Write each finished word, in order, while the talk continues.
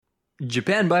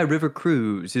Japan by River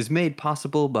Cruise is made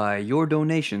possible by your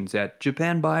donations at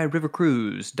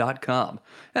japanbyrivercruise.com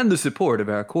and the support of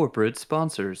our corporate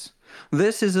sponsors.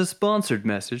 This is a sponsored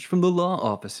message from the law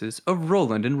offices of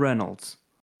Roland and Reynolds.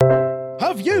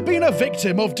 Have you been a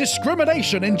victim of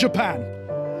discrimination in Japan?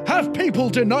 Have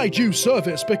people denied you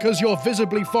service because you're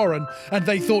visibly foreign and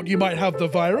they thought you might have the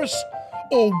virus?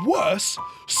 Or worse,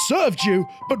 served you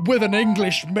but with an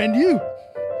English menu?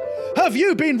 Have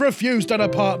you been refused an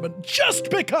apartment just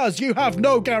because you have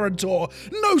no guarantor,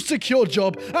 no secure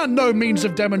job, and no means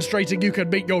of demonstrating you can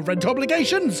meet your rent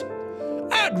obligations?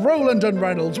 At Roland and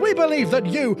Reynolds, we believe that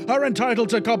you are entitled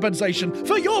to compensation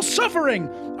for your suffering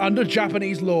under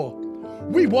Japanese law.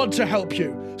 We want to help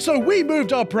you, so we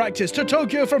moved our practice to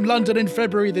Tokyo from London in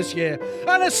February this year,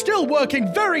 and are still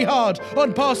working very hard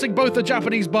on passing both the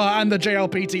Japanese bar and the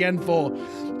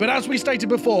JLPTN4. But as we stated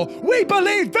before, we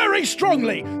believe very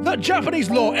strongly that Japanese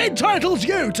law entitles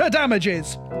you to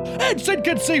damages. It's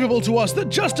inconceivable to us that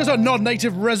just as a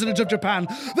non-native resident of Japan,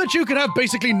 that you can have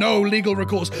basically no legal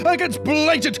recourse against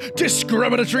blatant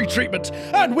discriminatory treatment.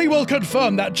 And we will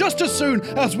confirm that just as soon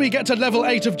as we get to level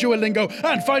 8 of Duolingo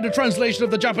and find a translation of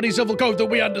the Japanese Civil Code that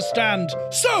we understand.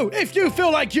 So, if you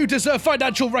feel like you deserve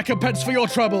financial recompense for your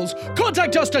troubles,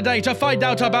 contact us today to find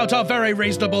out about our very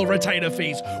reasonable retainer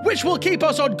fees, which will keep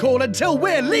us on call until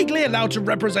we're legally allowed to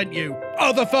represent you.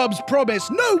 Other firms promise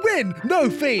no win, no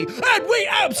fee, and we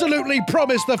absolutely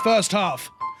promise the first half.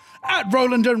 At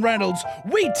Roland and Reynolds,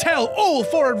 we tell all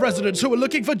foreign residents who are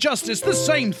looking for justice the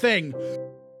same thing.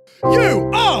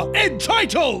 You are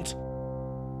entitled!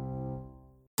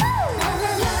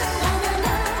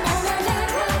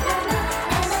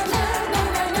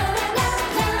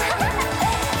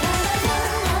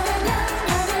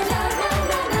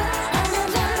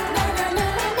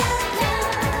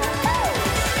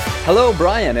 Hello,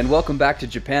 Brian, and welcome back to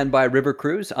Japan by River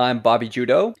Cruise. I'm Bobby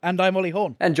Judo. And I'm Ollie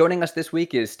Horn. And joining us this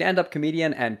week is stand-up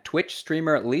comedian and Twitch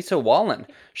streamer Lisa Wallen.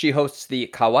 She hosts the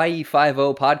Kawaii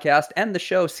 5-0 podcast and the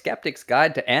show Skeptic's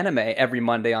Guide to Anime every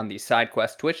Monday on the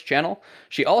SideQuest Twitch channel.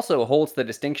 She also holds the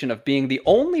distinction of being the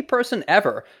only person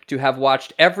ever to have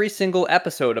watched every single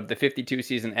episode of the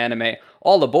 52-season anime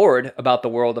All Aboard about the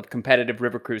world of competitive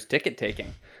river cruise ticket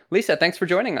taking. Lisa, thanks for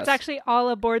joining us. It's actually All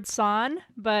Aboard San,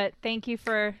 but thank you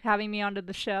for having me onto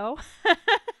the show.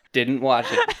 Didn't watch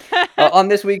it. On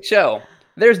this week's show,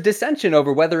 there's dissension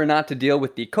over whether or not to deal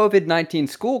with the COVID-19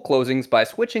 school closings by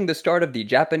switching the start of the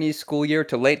Japanese school year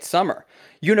to late summer.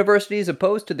 Universities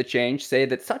opposed to the change say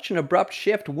that such an abrupt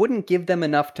shift wouldn't give them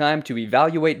enough time to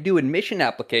evaluate new admission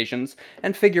applications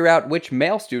and figure out which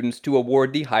male students to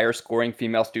award the higher scoring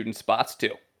female student spots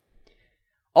to.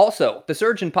 Also, the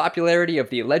surge in popularity of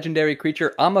the legendary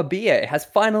creature Amabie has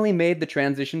finally made the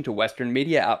transition to Western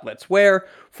media outlets where,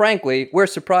 frankly, we're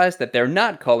surprised that they're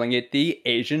not calling it the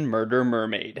Asian Murder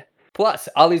Mermaid. Plus,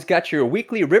 Ollie's got your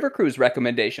weekly river cruise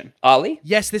recommendation. Ollie?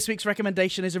 Yes, this week's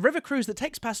recommendation is a river cruise that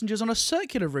takes passengers on a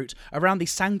circular route around the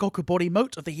Sangokubori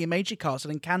moat of the Himeji Castle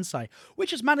in Kansai,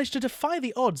 which has managed to defy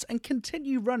the odds and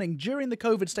continue running during the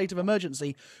COVID state of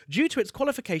emergency due to its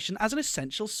qualification as an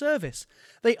essential service.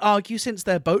 They argue since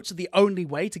their boats are the only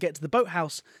way to get to the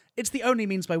boathouse, it's the only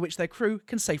means by which their crew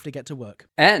can safely get to work.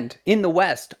 And in the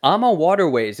West, Ama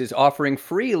Waterways is offering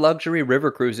free luxury river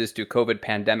cruises to COVID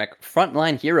pandemic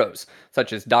frontline heroes,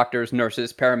 such as doctors,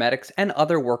 nurses, paramedics, and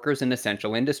other workers in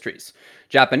essential industries.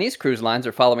 Japanese cruise lines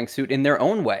are following suit in their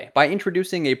own way by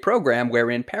introducing a program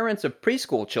wherein parents of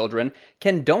preschool children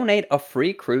can donate a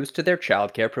free cruise to their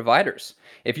childcare providers.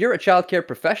 If you're a childcare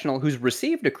professional who's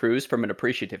received a cruise from an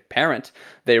appreciative parent,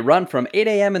 they run from 8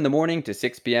 a.m. in the morning to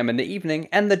 6 p.m. in the evening,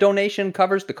 and the donation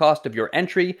covers the cost of your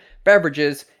entry,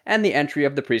 beverages, and the entry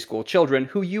of the preschool children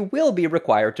who you will be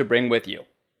required to bring with you.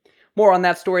 More on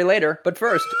that story later, but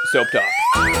first, Soap Talk.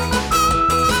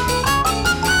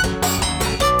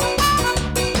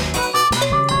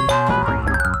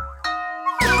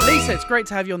 Lisa, it's great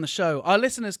to have you on the show. Our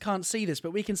listeners can't see this,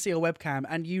 but we can see a webcam,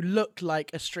 and you look like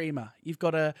a streamer. You've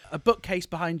got a bookcase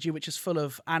behind you, which is full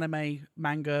of anime,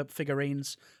 manga,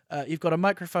 figurines. You've got a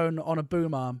microphone on a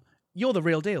boom arm. You're the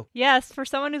real deal. Yes, for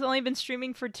someone who's only been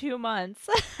streaming for 2 months.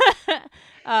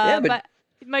 But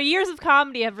my years of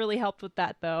comedy have really helped with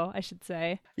that, though, I should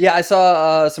say. Yeah, I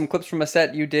saw some clips from a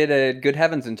set you did at Good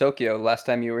Heavens in Tokyo last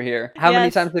time you were here. How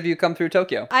many times have you come through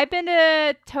Tokyo? I've been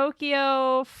to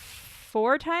Tokyo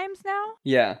 4 times now.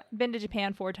 Yeah. Been to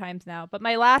Japan 4 times now. But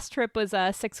my last trip was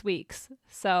 6 weeks.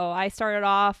 So I started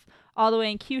off all the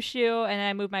way in Kyushu, and then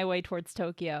I moved my way towards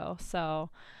Tokyo. So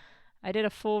I did a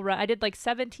full run. I did like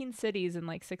 17 cities in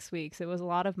like 6 weeks. It was a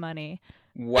lot of money.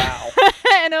 Wow.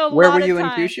 And a Where lot were of you in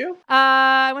time. Kyushu?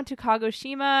 I went to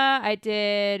Kagoshima. I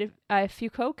did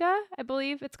Fukuoka, I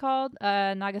believe it's called.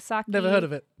 Nagasaki. Never heard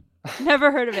of it.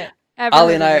 Never heard of it. Ever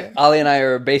Ali heard and of it. Ali and I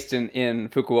are based in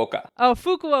Fukuoka. Oh,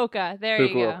 Fukuoka. There you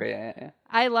Fukuoka, go. yeah.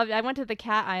 I loved it. I went to the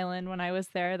Cat Island when I was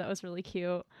there. That was really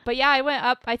cute. But yeah, I went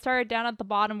up. I started down at the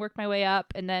bottom, worked my way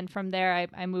up, and then from there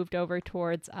I moved over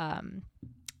towards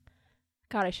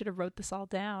God, I should have wrote this all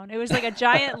down. It was like a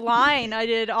giant line I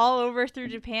did all over through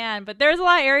Japan, but there's a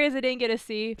lot of areas I didn't get to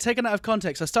see. Taken out of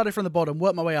context, I started from the bottom,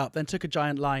 worked my way up, then took a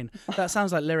giant line. That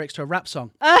sounds like lyrics to a rap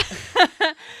song.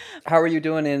 How are you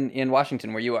doing in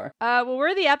Washington, where you are? Well,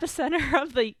 we're the epicenter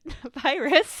of the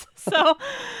virus, so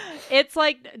it's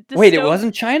like Wait, it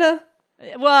wasn't China?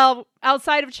 Well,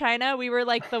 outside of China, we were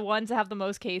like the ones that have the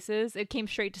most cases. It came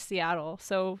straight to Seattle.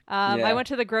 So I went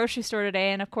to the grocery store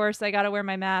today, and of course, I got to wear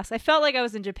my mask. I felt like I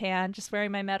was in Japan, just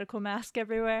wearing my medical mask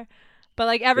everywhere. But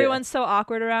like everyone's so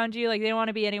awkward around you. Like they don't want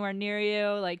to be anywhere near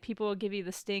you. Like people will give you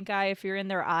the stink eye if you're in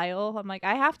their aisle. I'm like,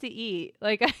 I have to eat.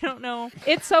 Like, I don't know.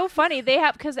 It's so funny.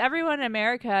 Because everyone in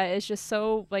America is just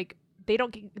so like,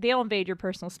 they'll invade your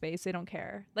personal space. They don't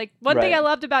care. Like one thing I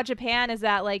loved about Japan is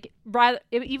that like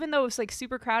even though it was like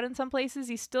super crowded in some places,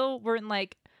 you still weren't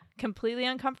like completely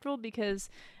uncomfortable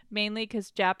mainly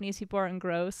because Japanese people aren't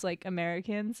gross like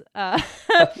Americans.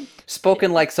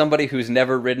 Spoken like somebody who's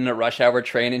never ridden a rush hour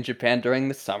train in Japan during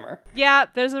the summer. Yeah,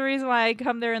 there's a reason why I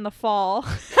come there in the fall.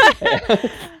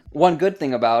 One good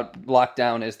thing about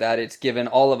lockdown is that it's given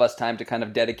all of us time to kind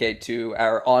of dedicate to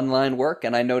our online work,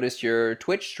 and I noticed your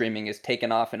Twitch streaming is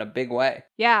taken off in a big way.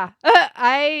 Yeah,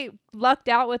 I lucked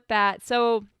out with that.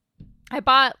 So I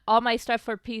bought all my stuff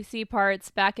for PC parts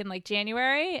back in like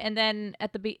January, and then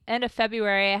at the end of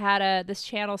February, I had this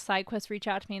channel SideQuest reach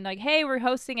out to me and like, hey, we're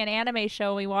hosting an anime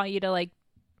show. We want you to like,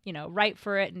 write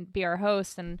for it and be our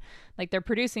host, and like they're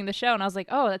producing the show. And I was like,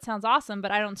 oh, that sounds awesome,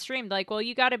 but I don't stream. They're like, well,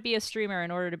 you got to be a streamer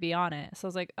in order to be on it. So I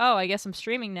was like, oh, I guess I'm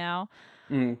streaming now.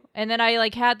 And then I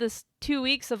like had this 2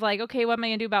 weeks of like, okay, what am I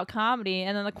gonna do about comedy?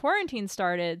 And then the quarantine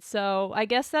started. So I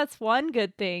guess that's one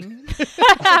good thing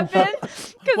that happened.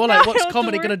 Well, like, what's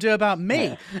comedy gonna do about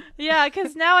me? Yeah,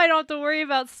 because now I don't have to worry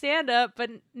about stand up, but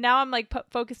now I'm like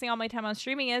focusing all my time on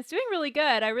streaming, and it's doing really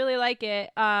good. I really like it.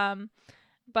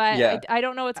 But I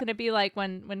don't know what's gonna be like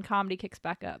when comedy kicks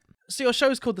back up. So your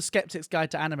show's called The Skeptic's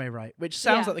Guide to Anime, right? Which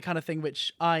sounds like the kind of thing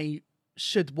which I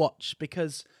should watch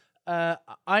because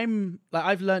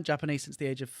I've learned Japanese since the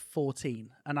age of 14,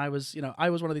 and I was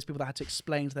one of these people that had to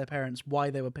explain to their parents why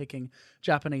they were picking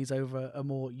Japanese over a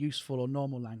more useful or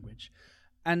normal language.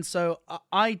 And so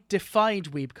I defied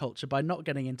weeb culture by not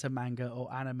getting into manga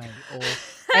or anime or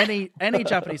any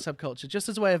Japanese subculture, just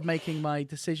as a way of making my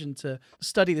decision to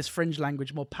study this fringe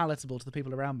language more palatable to the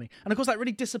people around me. And of course, that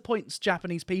really disappoints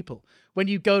Japanese people. When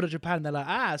you go to Japan, they're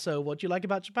like, so what do you like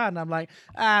about Japan? And I'm like,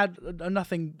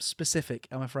 nothing specific,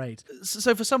 I'm afraid.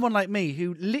 So for someone like me,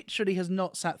 who literally has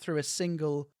not sat through a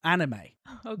single anime,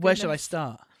 where should I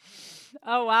start?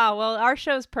 Oh, wow. Well, our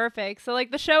show's perfect. So,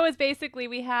 like, the show is basically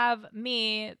we have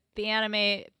me, the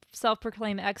anime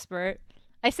self-proclaimed expert.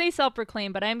 I say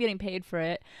self-proclaimed, but I'm getting paid for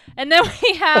it. And then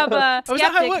we have Oh, is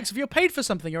that how it works? If you're paid for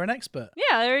something, you're an expert.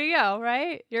 Yeah, there you go,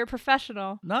 right? You're a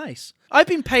professional. Nice. I've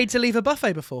been paid to leave a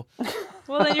buffet before.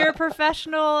 Well, then you're a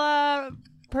professional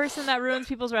person that ruins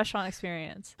people's restaurant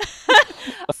experience.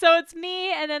 So it's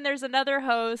me, and then there's another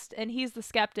host, and he's the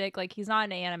skeptic. Like, he's not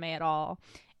an anime at all.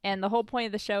 And the whole point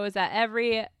of the show is that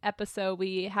every episode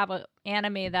we have an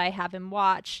anime that I have him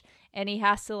watch, and he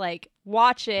has to like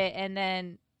watch it and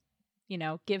then,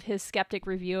 give his skeptic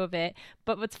review of it.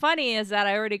 But what's funny is that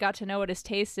I already got to know what his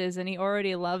taste is, and he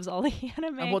already loves all the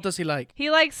anime. And what does he like? He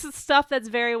likes stuff that's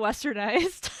very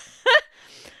westernized.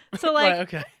 So like right,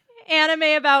 okay.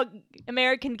 Anime about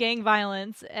American gang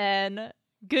violence and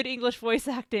good English voice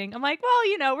acting. I'm like,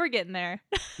 well, we're getting there.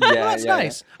 Well, that's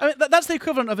nice. I mean, that's the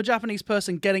equivalent of a Japanese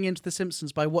person getting into The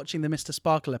Simpsons by watching the Mr.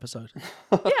 Sparkle episode.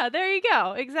 Yeah, there you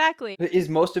go. Exactly. Is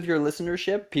most of your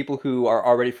listenership people who are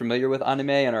already familiar with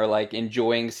anime and are like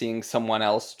enjoying seeing someone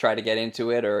else try to get into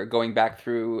it or going back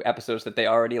through episodes that they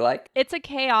already like? It's a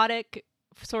chaotic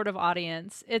sort of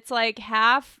audience. It's like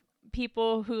half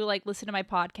people who like listen to my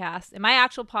podcast, and my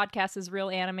actual podcast is Real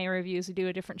Anime Reviews. We do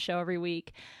a different show every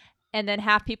week. And then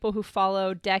half people who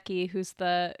follow Deki, who's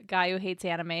the guy who hates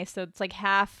anime. So it's like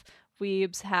half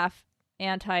weebs, half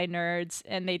anti-nerds.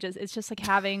 And it's just like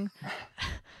having,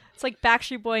 it's like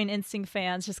Backstreet Boy and Instinct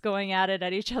fans just going at it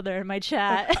at each other in my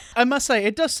chat. I must say,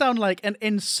 it does sound like an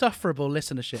insufferable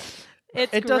listenership.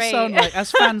 It does sound like,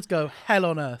 as fans go, hell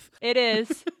on earth. It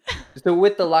is. So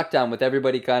with the lockdown, with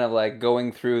everybody kind of like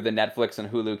going through the Netflix and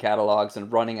Hulu catalogs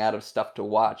and running out of stuff to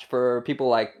watch, for people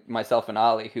like myself and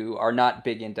Ali who are not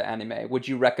big into anime, would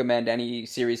you recommend any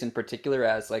series in particular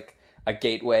as like a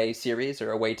gateway series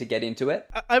or a way to get into it?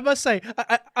 I must say,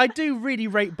 I do really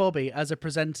rate Bobby as a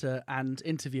presenter and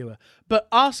interviewer, but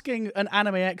asking an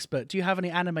anime expert, do you have any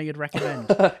anime you'd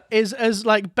recommend, is as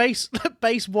like base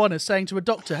one as saying to a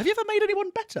doctor, have you ever made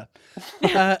anyone better?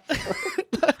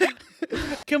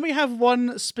 Can we have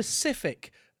one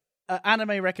specific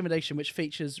anime recommendation which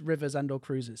features rivers and or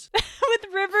cruises? With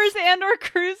rivers and or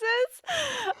cruises?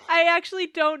 I actually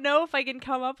don't know if I can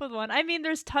come up with one. I mean,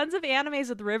 there's tons of animes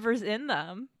with rivers in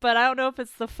them, but I don't know if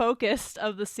it's the focus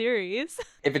of the series.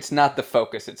 If it's not the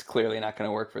focus, it's clearly not going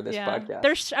to work for this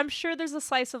podcast. I'm sure there's a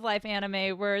slice of life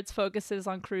anime where its focus is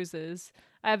on cruises.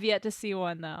 I have yet to see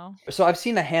one, though. So I've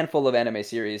seen a handful of anime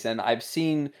series, and I've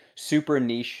seen super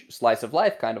niche slice of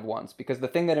life kind of ones, because the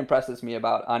thing that impresses me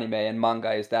about anime and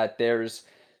manga is that there's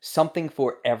something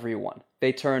for everyone.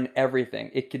 They turn everything.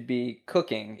 It could be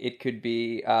cooking. It could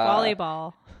be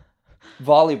volleyball.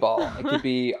 It could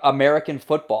be American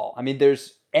football. I mean,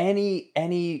 there's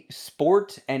any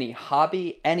sport, any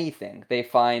hobby, anything. They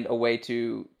find a way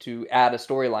to add a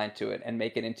storyline to it and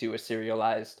make it into a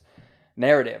serialized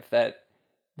narrative that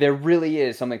there really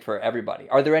is something for everybody.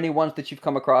 Are there any ones that you've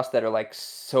come across that are like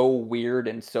so weird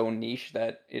and so niche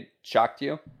that it shocked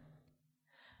you?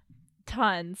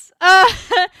 Tons.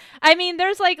 I mean,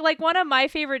 there's like one of my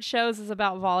favorite shows is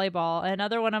about volleyball, and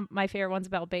another one of my favorite ones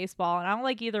about baseball, and I don't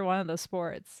like either one of those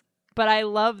sports. But I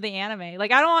love the anime.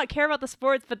 Like, I don't care about the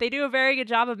sports, but they do a very good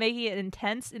job of making it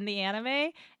intense in the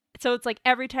anime. So it's like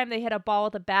every time they hit a ball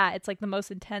with a bat, it's like the most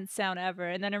intense sound ever.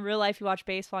 And then in real life, you watch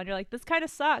baseball and you're like, this kind of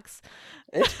sucks.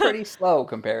 It's pretty slow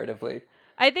comparatively.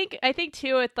 I think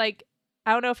too, it's like,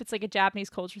 I don't know if it's like a Japanese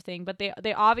culture thing, but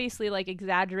they obviously like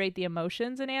exaggerate the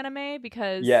emotions in anime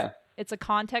because it's a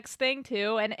context thing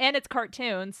too, and it's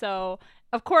cartoon. So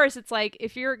of course it's like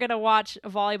if you're gonna watch a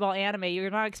volleyball anime, you're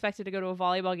not expected to go to a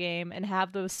volleyball game and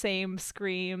have those same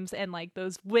screams and like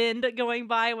those wind going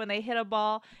by when they hit a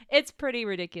ball. It's pretty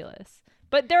ridiculous.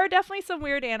 But there are definitely some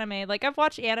weird anime. Like I've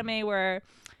watched anime where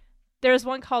there's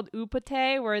one called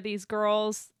Upate where these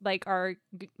girls like are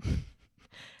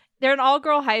they're an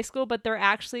all-girl high school, but they're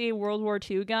actually World War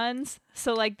II guns.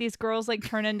 So, like, these girls, like,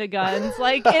 turn into guns.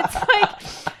 Like, it's,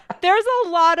 like, there's a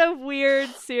lot of weird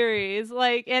series.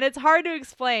 Like, and it's hard to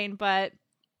explain, but,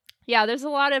 yeah, there's a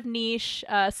lot of niche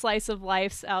slice of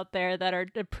lives out there that are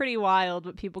pretty wild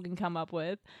what people can come up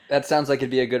with. That sounds like it'd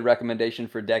be a good recommendation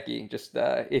for Decky. Just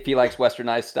if he likes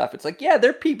westernized stuff, it's like, yeah,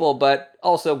 they're people, but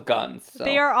also guns. So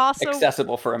they are also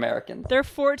accessible for Americans. They're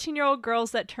 14-year-old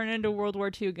girls that turn into World War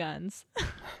II guns.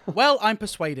 Well, I'm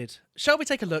persuaded. Shall we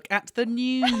take a look at the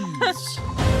news?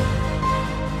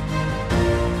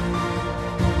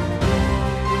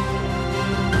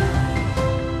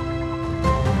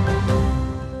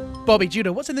 Bobby,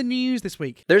 Judah, what's in the news this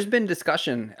week? There's been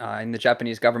discussion in the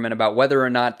Japanese government about whether or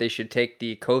not they should take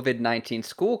the COVID-19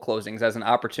 school closings as an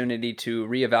opportunity to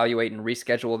reevaluate and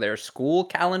reschedule their school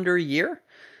calendar year.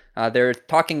 They're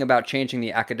talking about changing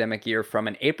the academic year from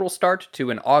an April start to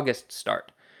an August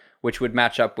start, which would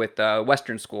match up with the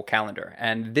Western school calendar.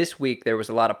 And this week, there was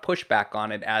a lot of pushback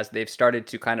on it as they've started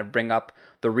to kind of bring up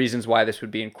the reasons why this would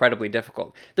be incredibly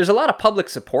difficult. There's a lot of public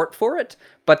support for it,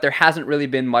 but there hasn't really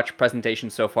been much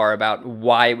presentation so far about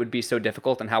why it would be so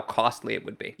difficult and how costly it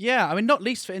would be. Yeah, I mean, not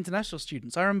least for international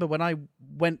students. I remember when I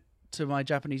went to my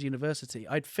Japanese university,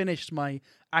 I'd finished my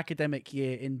academic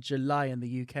year in July in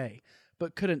the UK,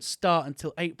 but couldn't start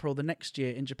until April the next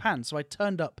year in Japan. So I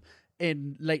turned up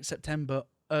in late September,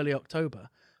 early October,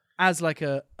 as like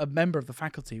a member of the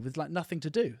faculty with like nothing to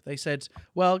do. They said,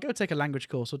 well, go take a language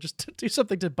course or just do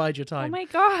something to bide your time. Oh my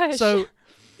gosh. So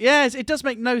yes, it does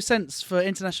make no sense for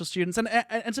international students. And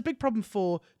it's a big problem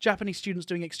for Japanese students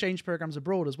doing exchange programs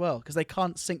abroad as well, because they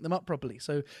can't sync them up properly.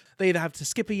 So they either have to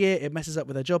skip a year, it messes up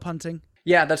with their job hunting.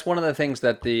 Yeah, that's one of the things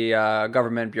that the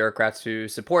government bureaucrats who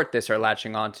support this are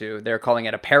latching onto. They're calling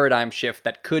it a paradigm shift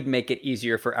that could make it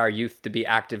easier for our youth to be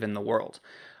active in the world.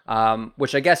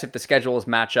 Which I guess if the schedules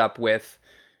match up with,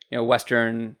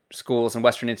 Western schools and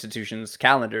Western institutions'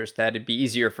 calendars, that it'd be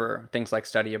easier for things like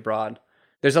study abroad.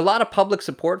 There's a lot of public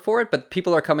support for it, but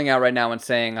people are coming out right now and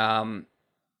saying,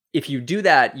 if you do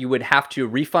that, you would have to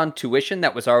refund tuition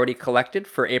that was already collected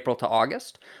for April to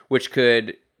August, which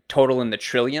could total in the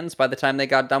trillions by the time they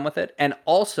got done with it. And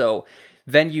also,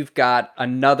 then you've got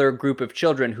another group of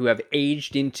children who have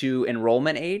aged into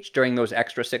enrollment age during those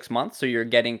extra 6 months. So you're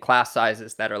getting class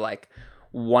sizes that are like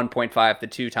 1.5 to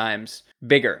 2 times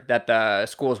bigger that the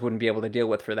schools wouldn't be able to deal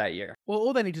with for that year. Well,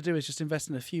 all they need to do is just invest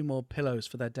in a few more pillows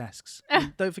for their desks.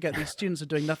 And don't forget, these students are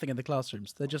doing nothing in the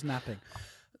classrooms. They're just napping.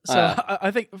 So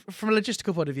I think from a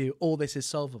logistical point of view, all this is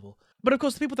solvable. But of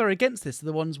course, the people that are against this are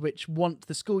the ones which want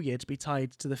the school year to be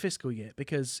tied to the fiscal year,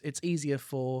 because it's easier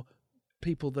for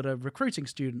people that are recruiting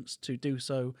students to do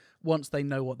so once they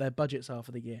know what their budgets are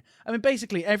for the year. I mean,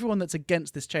 basically, everyone that's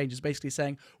against this change is basically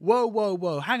saying,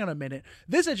 whoa, hang on a minute.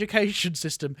 This education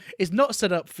system is not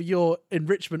set up for your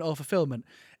enrichment or fulfillment.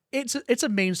 It's a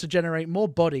means to generate more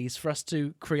bodies for us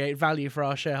to create value for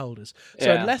our shareholders.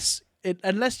 So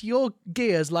unless your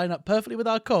gears line up perfectly with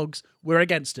our cogs, we're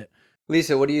against it.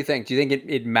 Lisa, what do you think? Do you think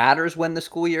it matters when the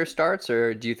school year starts,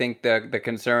 or do you think the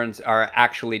concerns are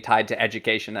actually tied to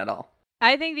education at all?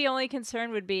 I think the only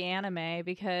concern would be anime,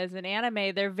 because in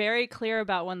anime, they're very clear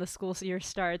about when the school year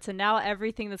starts. And now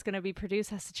everything that's going to be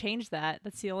produced has to change that.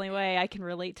 That's the only way I can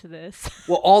relate to this.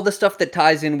 Well, all the stuff that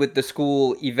ties in with the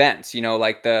school events,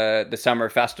 like the summer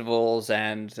festivals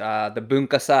and the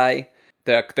bunkasai,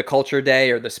 the culture day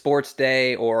or the sports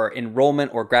day or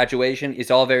enrollment or graduation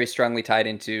is all very strongly tied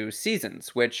into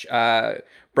seasons, which,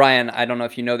 Brian, I don't know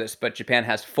if you know this, but Japan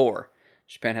has 4.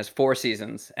 Japan has 4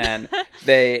 seasons, and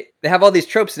they have all these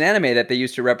tropes in anime that they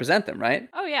use to represent them, right?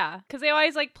 Oh, yeah, because they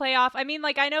always, play off. I mean,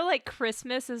 I know,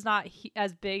 Christmas is not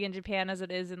as big in Japan as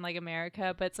it is in,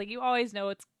 America, but it's, you always know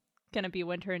it's going to be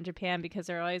winter in Japan because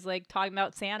they're always, talking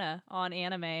about Santa on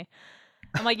anime.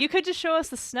 I'm you could just show us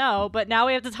the snow, but now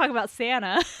we have to talk about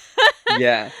Santa.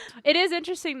 Yeah. It is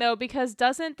interesting, though, because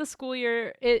doesn't the school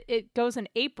year, it goes in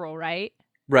April, right?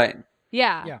 Right.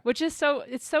 Yeah, which is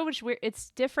it's so much weird.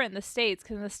 It's different in the States,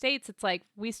 because in the States, it's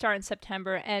we start in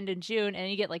September, end in June, and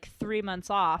you get 3 months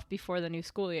off before the new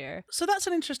school year. So that's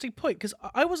an interesting point, because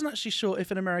I wasn't actually sure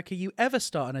if in America you ever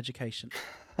start an education.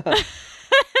 I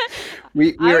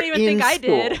don't even think I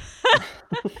did.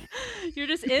 You're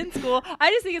just in school. I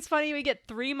just think it's funny we get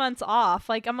 3 months off.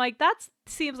 That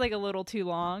seems like a little too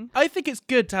long. I think it's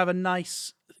good to have a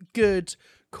nice, good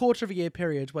quarter of a year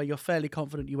period where you're fairly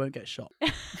confident you won't get shot.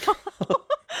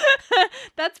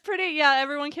 That's pretty, yeah,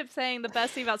 everyone kept saying the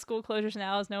best thing about school closures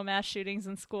now is no mass shootings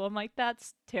in school. I'm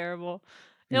that's terrible.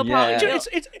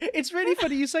 It's really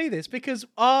funny you say this, because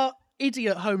our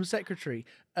idiot Home Secretary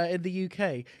in the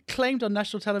UK claimed on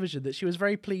national television that she was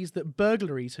very pleased that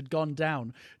burglaries had gone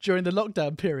down during the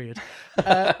lockdown period.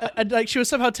 And she was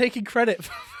somehow taking credit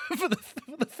for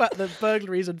the fact that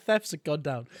burglaries and thefts had gone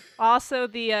down. Also,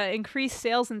 the increased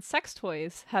sales in sex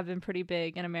toys have been pretty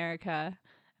big in America.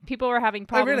 People were having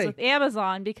problems with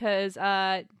Amazon because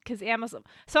Amazon.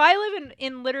 So I live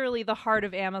in literally the heart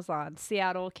of Amazon,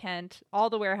 Seattle, Kent, all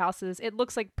the warehouses. It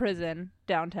looks like prison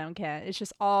downtown Kent. It's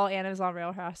just all Amazon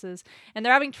warehouses. And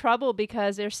they're having trouble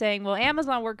because they're saying, well,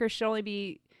 Amazon workers should only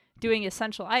be doing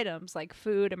essential items like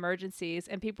food, emergencies.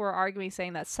 And people were arguing,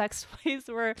 saying that sex toys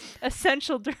were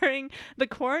essential during the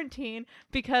quarantine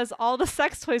because all the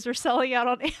sex toys were selling out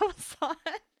on Amazon.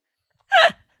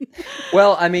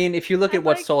 Well, I mean, if you look at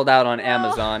what's sold out on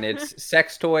Amazon, it's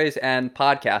sex toys and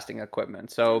podcasting equipment.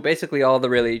 So basically all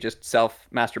the really just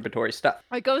self-masturbatory stuff.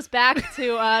 It goes back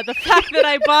to the fact that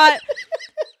I bought,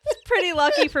 pretty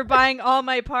lucky for buying all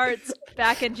my parts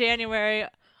back in January.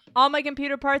 All my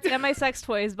computer parts and my sex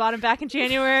toys, bought them back in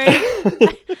January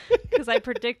because I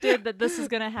predicted that this is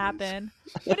going to happen.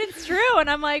 But it's true. And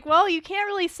I'm well, you can't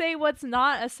really say what's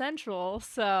not essential.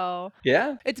 So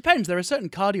yeah, it depends. There are certain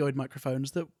cardioid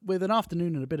microphones that with an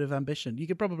afternoon and a bit of ambition, you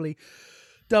could probably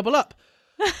double up.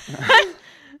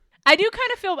 I do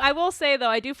kind of feel, I will say though,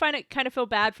 I do find it kind of feel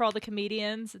bad for all the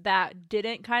comedians that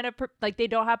didn't kind of, they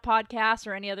don't have podcasts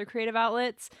or any other creative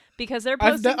outlets because they're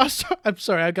posting. I'm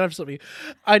sorry, I'm going to have to stop you.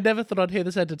 I never thought I'd hear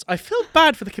the sentence. I feel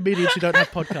bad for the comedians who don't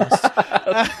have podcasts.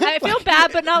 I feel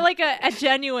bad, but not a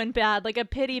genuine bad, a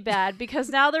pity bad, because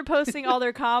now they're posting all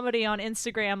their comedy on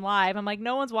Instagram Live. I'm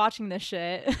no one's watching this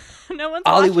shit. No one's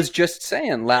Ollie watching. was just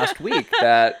saying last week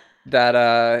that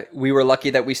we were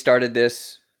lucky that we started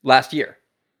this last year.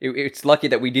 It's lucky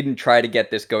that we didn't try to get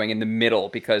this going in the middle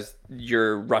because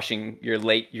you're rushing, you're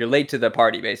late to the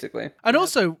party, basically. And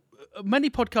also, many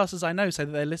podcasters I know say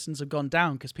that their listens have gone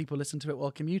down because people listen to it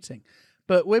while commuting.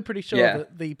 But we're pretty sure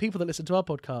that the people that listen to our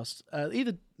podcast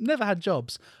either never had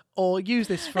jobs or use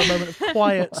this for a moment of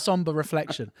quiet, somber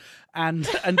reflection and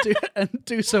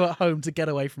do so at home to get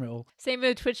away from it all. Same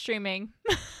with Twitch streaming.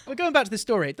 But going back to this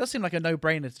story, it does seem like a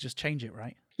no-brainer to just change it,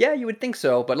 right? Yeah, you would think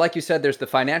so. But like you said, there's the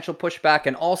financial pushback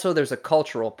and also there's a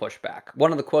cultural pushback.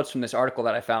 One of the quotes from this article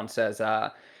that I found says,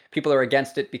 People are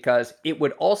against it because it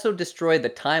would also destroy the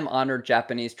time-honored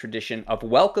Japanese tradition of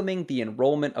welcoming the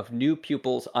enrollment of new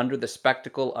pupils under the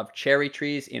spectacle of cherry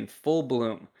trees in full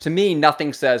bloom. To me,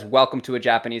 nothing says welcome to a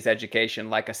Japanese education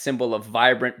like a symbol of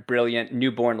vibrant, brilliant,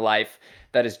 newborn life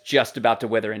that is just about to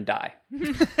wither and die.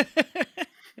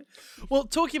 Well,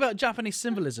 talking about Japanese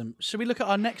symbolism, should we look at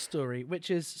our next story, which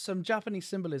is some Japanese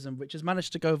symbolism which has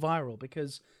managed to go viral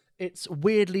because it's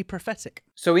weirdly prophetic.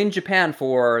 So in Japan,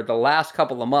 for the last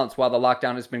couple of months while the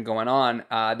lockdown has been going on,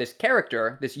 this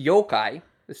character, this yokai,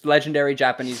 this legendary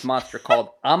Japanese monster called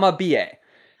Amabie,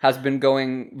 has been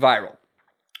going viral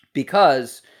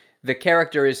because the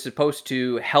character is supposed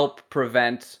to help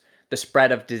prevent the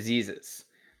spread of diseases.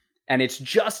 And it's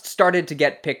just started to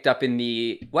get picked up in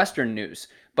the Western news,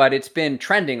 but it's been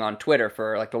trending on Twitter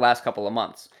for like the last couple of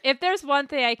months. If there's one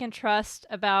thing I can trust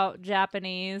about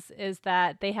Japanese is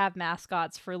that they have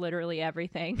mascots for literally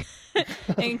everything,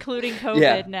 including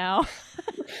COVID now.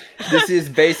 This is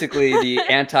basically the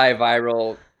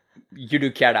antiviral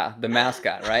Yurukera, the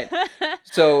mascot, right?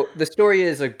 So the story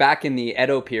is like back in the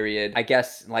Edo period, I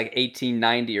guess like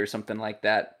 1890 or something like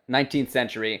that, 19th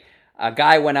century, a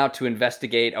guy went out to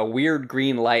investigate a weird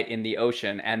green light in the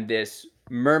ocean, and this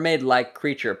mermaid-like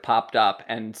creature popped up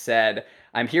and said,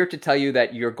 "I'm here to tell you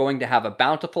that you're going to have a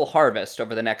bountiful harvest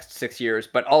over the next 6 years,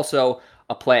 but also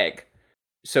a plague.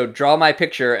 So draw my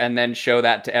picture and then show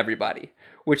that to everybody,"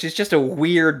 which is just a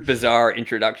weird, bizarre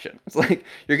introduction. It's like,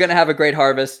 you're going to have a great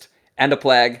harvest and a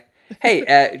plague.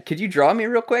 Hey, could you draw me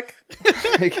real quick?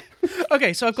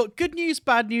 Okay, so I've got good news,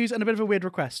 bad news, and a bit of a weird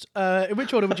request. In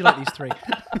which order would you like these three?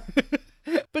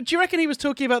 But do you reckon he was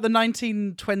talking about the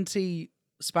 1920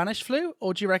 Spanish flu,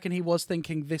 or do you reckon he was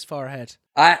thinking this far ahead?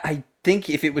 I think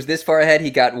if it was this far ahead,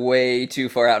 he got way too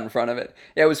far out in front of it.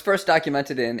 Yeah, it was first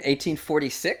documented in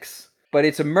 1846, but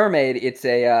it's a mermaid. It's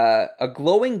a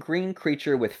glowing green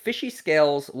creature with fishy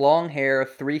scales, long hair,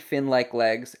 3 fin-like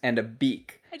legs, and a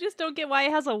beak. I just don't get why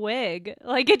it has a wig.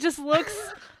 Like, it just looks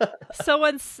so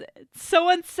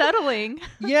unsettling.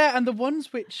 Yeah, and the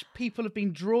ones which people have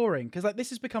been drawing, because like this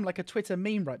has become like a Twitter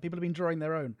meme, right? People have been drawing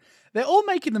their own. They're all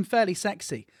making them fairly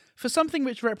sexy. For something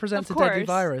which represents a deadly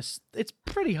virus, it's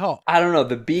pretty hot. I don't know.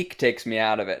 The beak takes me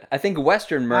out of it. I think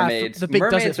Western mermaids, the beak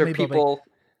does it for me, people... Bobby.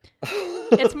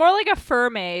 It's more like a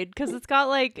furmaid because it's got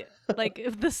like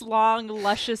this long,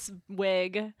 luscious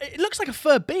wig. It looks like a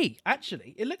fur bee,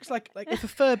 actually. It looks like if a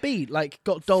fur bee like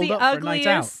got dolled up for a night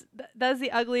out. That's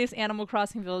the ugliest Animal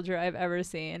Crossing villager I've ever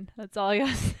seen. That's all I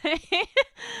gotta say.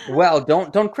 Well,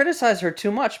 don't criticize her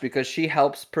too much because she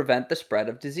helps prevent the spread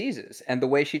of diseases. And the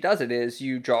way she does it is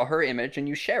you draw her image and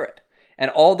you share it. And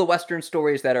all the Western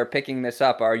stories that are picking this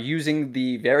up are using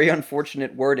the very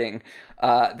unfortunate wording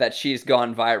that she's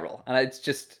gone viral. And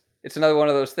it's another one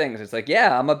of those things. It's like,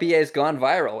 yeah, Amabie's gone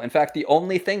viral. In fact, the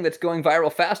only thing that's going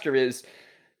viral faster is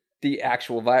the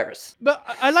actual virus. But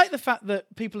I like the fact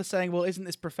that people are saying, well, isn't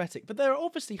this prophetic? But there are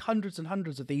obviously hundreds and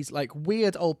hundreds of these like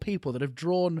weird old people that have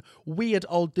drawn weird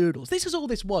old doodles. This is all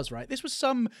this was, right? This was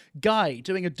some guy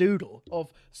doing a doodle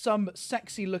of some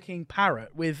sexy looking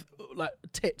parrot with like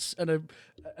tits and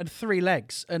 3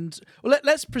 legs. And well,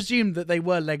 let's presume that they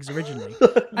were legs originally.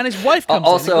 And his wife comes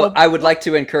also, in. I would like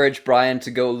to encourage Brian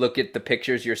to go look at the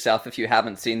pictures yourself if you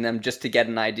haven't seen them, just to get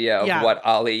an idea of what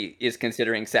Ali is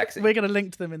considering sexy. We're going to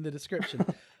link to them in the description.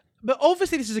 But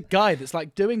obviously this is a guy that's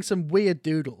like doing some weird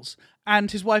doodles, and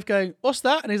his wife going, "What's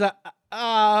that?" And he's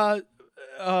like,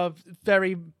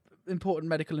 very important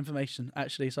medical information,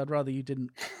 actually, so I'd rather you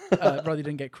didn't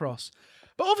get cross.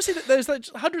 But obviously there's like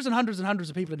hundreds and hundreds and hundreds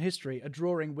of people in history are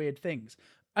drawing weird things.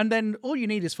 And then all you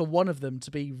need is for one of them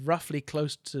to be roughly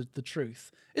close to the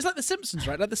truth. It's like The Simpsons,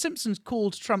 right? Like The Simpsons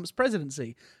called Trump's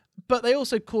presidency, but they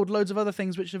also called loads of other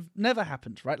things which have never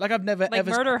happened, right? Like I've never like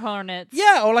ever... murder hornets.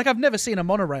 Yeah, or like I've never seen a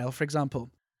monorail, for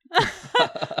example.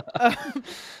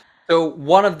 So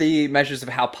one of the measures of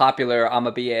how popular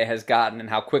Amabie has gotten and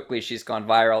how quickly she's gone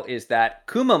viral is that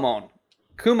Kumamon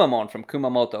from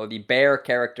Kumamoto, the bear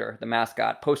character, the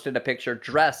mascot, posted a picture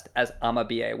dressed as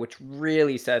Amabie, which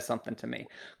really says something to me.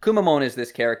 Kumamon is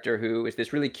this character who is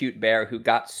this really cute bear who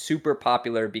got super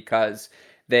popular because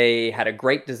they had a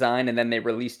great design and then they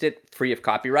released it free of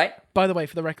copyright. By the way,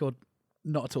 for the record,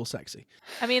 not at all sexy.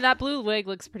 I mean, that blue wig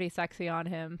looks pretty sexy on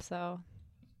him, so...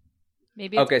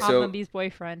 Maybe it's Amabie's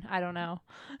boyfriend. I don't know.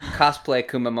 Cosplay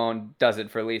Kumamon does it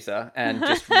for Lisa, and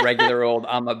just regular old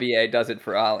Amabie does it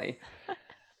for Ali.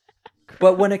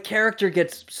 But when a character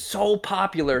gets so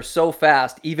popular so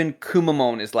fast, even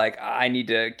Kumamon is like, I need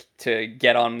to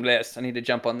get on this. I need to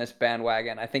jump on this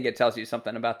bandwagon. I think it tells you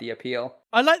something about the appeal.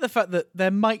 I like the fact that there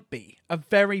might be a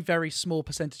very, very small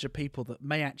percentage of people that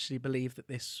may actually believe that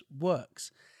this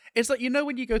works. It's like,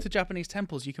 when you go to Japanese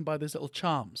temples, you can buy those little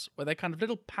charms where they're kind of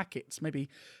little packets, maybe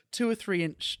 2 or 3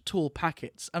 inch tall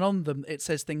packets. And on them, it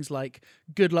says things like,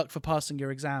 good luck for passing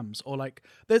your exams. Or like,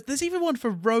 there's even one for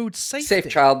road safety. Safe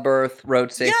childbirth,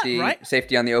 road safety, Yeah, right?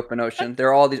 safety on the open ocean. There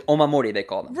are all these omamori, they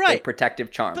call them. Right. They're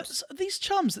protective charms. But these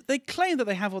charms, they claim that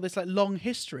they have all this like long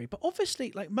history, but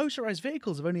obviously like motorized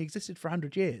vehicles have only existed for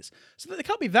 100 years. So there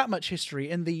can't be that much history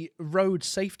in the road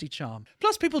safety charm.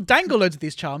 Plus people dangle loads of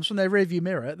these charms from their rearview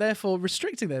mirror, therefore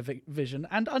restricting their vision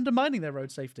and undermining their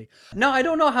road safety. No, I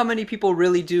don't know how many people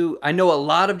really do. I know a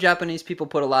lot of Japanese people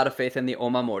put a lot of faith in the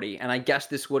omamori, and I guess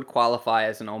this would qualify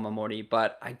as an omamori,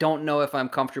 but I don't know if I'm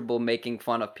comfortable making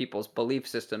fun of people's belief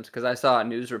systems, because I saw a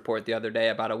news report the other day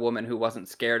about a woman who wasn't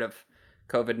scared of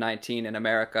COVID-19 in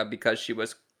America because she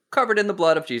was covered in the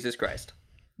blood of Jesus Christ.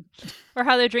 Or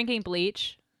how they're drinking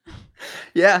bleach.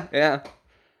 Yeah.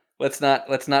 Let's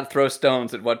not throw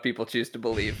stones at what people choose to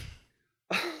believe.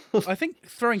 I think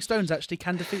throwing stones actually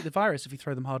can defeat the virus if you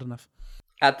throw them hard enough.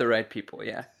 At the right people,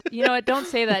 yeah. You know what? Don't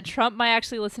say that. Trump might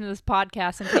actually listen to this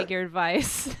podcast and take your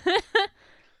advice.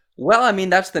 Well, I mean,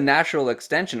 that's the natural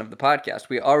extension of the podcast.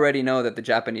 We already know that the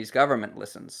Japanese government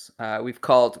listens. We've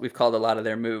called a lot of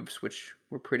their moves, which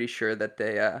we're pretty sure that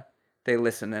they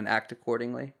listen and act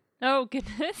accordingly. Oh,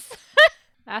 goodness.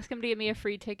 Ask him to get me a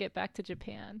free ticket back to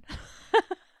Japan.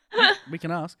 We can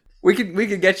ask. We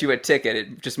could get you a ticket.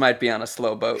 It just might be on a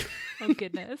slow boat. Oh,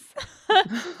 goodness.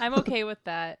 I'm okay with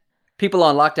that. People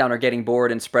on lockdown are getting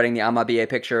bored and spreading the Amabie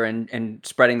picture and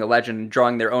spreading the legend and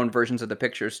drawing their own versions of the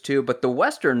pictures too. But the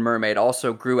Western mermaid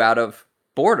also grew out of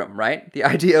boredom, right? The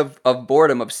idea of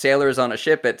boredom, of sailors on a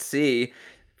ship at sea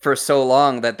for so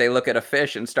long that they look at a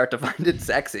fish and start to find it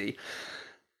sexy.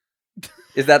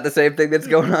 Is that the same thing that's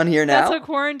going on here now? That's what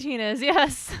quarantine is,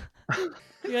 yes.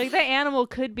 You're like, that animal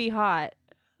could be hot.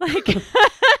 Like,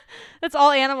 that's all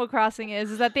Animal Crossing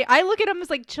is that I look at them as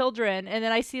like children, and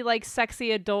then I see like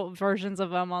sexy adult versions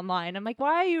of them online. I'm like,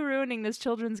 why are you ruining this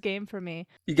children's game for me?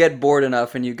 You get bored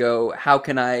enough and you go, how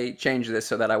can I change this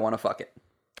so that I want to fuck it?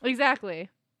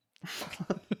 Exactly.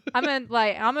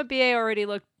 Amabie already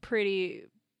looked pretty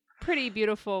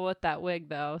beautiful with that wig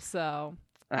though, so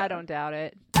I don't doubt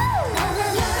it.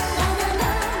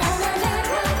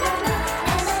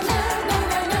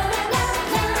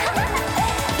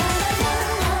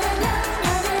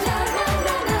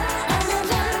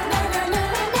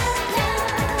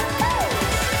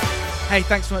 Hey,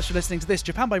 thanks so much for listening to this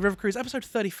Japan by River Cruise episode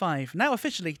 35, now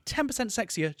officially 10%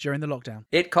 sexier during the lockdown.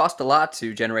 It cost a lot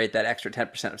to generate that extra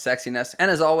 10% of sexiness, and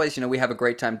as always, we have a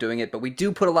great time doing it, but we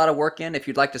do put a lot of work in. If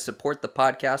you'd like to support the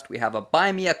podcast, we have a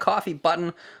Buy Me a Coffee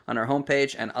button on our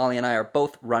homepage, and Ollie and I are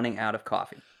both running out of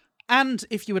coffee. And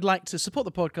if you would like to support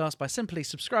the podcast by simply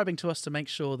subscribing to us to make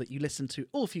sure that you listen to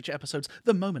all future episodes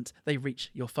the moment they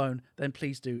reach your phone, then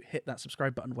please do hit that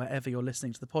subscribe button wherever you're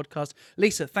listening to the podcast.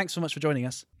 Lisa, thanks so much for joining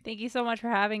us. Thank you so much for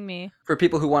having me. For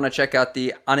people who want to check out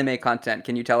the anime content,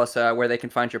 can you tell us where they can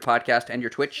find your podcast and your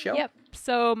Twitch show? Yep.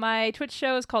 So my Twitch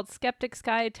show is called Skeptic's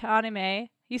Guide to Anime.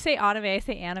 You say anime, I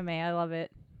say anime. I love it.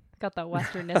 Got that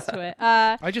westernness to it.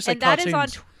 I just say and cartoons. That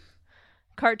is on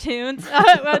cartoons.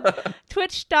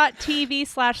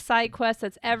 Twitch.tv/sidequest.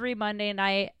 That's every Monday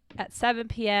night at 7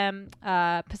 p.m.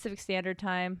 Pacific Standard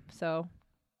Time. So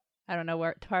I don't know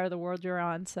what part of the world you're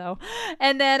on. So,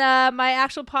 and then my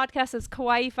actual podcast is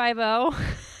Kawaii 50,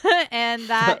 and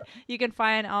that you can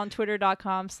find on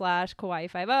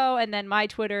twitter.com/Kawaii50. And then my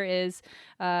Twitter is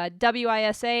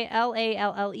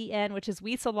WISALALLEN, which is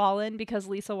Lisa Wallen, because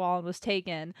Lisa Wallen was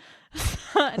taken,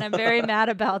 and I'm very mad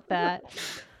about that.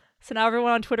 So now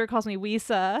everyone on Twitter calls me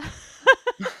Weesa.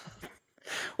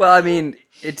 Well, I mean,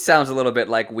 it sounds a little bit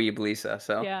like Weeb Lisa,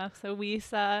 so. Yeah, so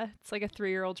Weesa. It's like a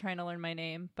 3-year-old trying to learn my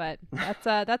name, but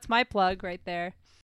that's my plug right there.